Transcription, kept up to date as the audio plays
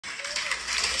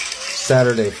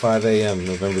Saturday, 5 a.m.,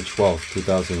 November 12th,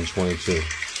 2022.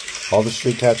 All the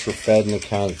street cats were fed and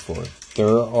accounted for.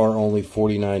 There are only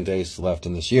 49 days left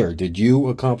in this year. Did you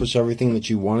accomplish everything that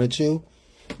you wanted to?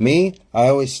 Me? I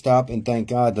always stop and thank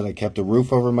God that I kept a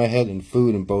roof over my head and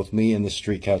food in both me and the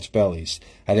street cats' bellies.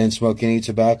 I didn't smoke any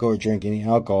tobacco or drink any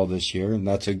alcohol this year, and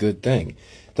that's a good thing.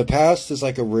 The past is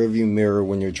like a rearview mirror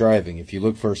when you're driving. If you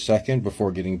look for a second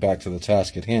before getting back to the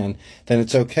task at hand, then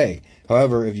it's okay.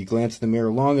 However, if you glance in the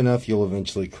mirror long enough, you'll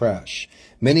eventually crash.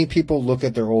 Many people look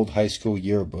at their old high school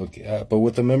yearbook, but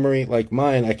with a memory like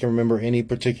mine, I can remember any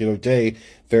particular day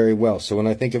very well. So when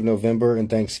I think of November and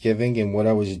Thanksgiving and what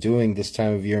I was doing this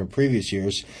time of year in previous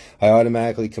years, I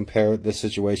automatically compare the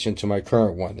situation to my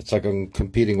current one. It's like I'm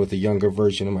competing with a younger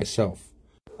version of myself.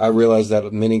 I realize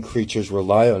that many creatures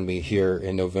rely on me here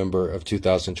in November of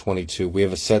 2022. We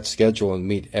have a set schedule and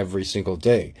meet every single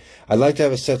day. I'd like to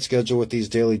have a set schedule with these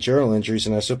daily journal entries,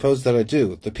 and I suppose that I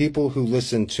do. The people who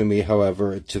listen to me,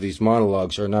 however, to these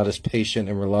monologues are not as patient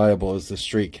and reliable as the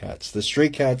street cats. The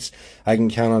street cats, I can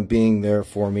count on being there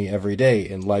for me every day,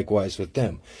 and likewise with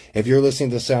them. If you're listening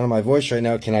to the sound of my voice right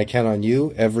now, can I count on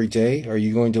you every day? Are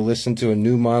you going to listen to a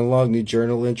new monologue, new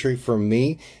journal entry from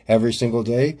me every single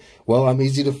day? Well, I'm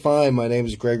easy to find. My name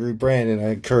is Gregory Brand, and I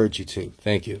encourage you to.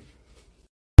 Thank you.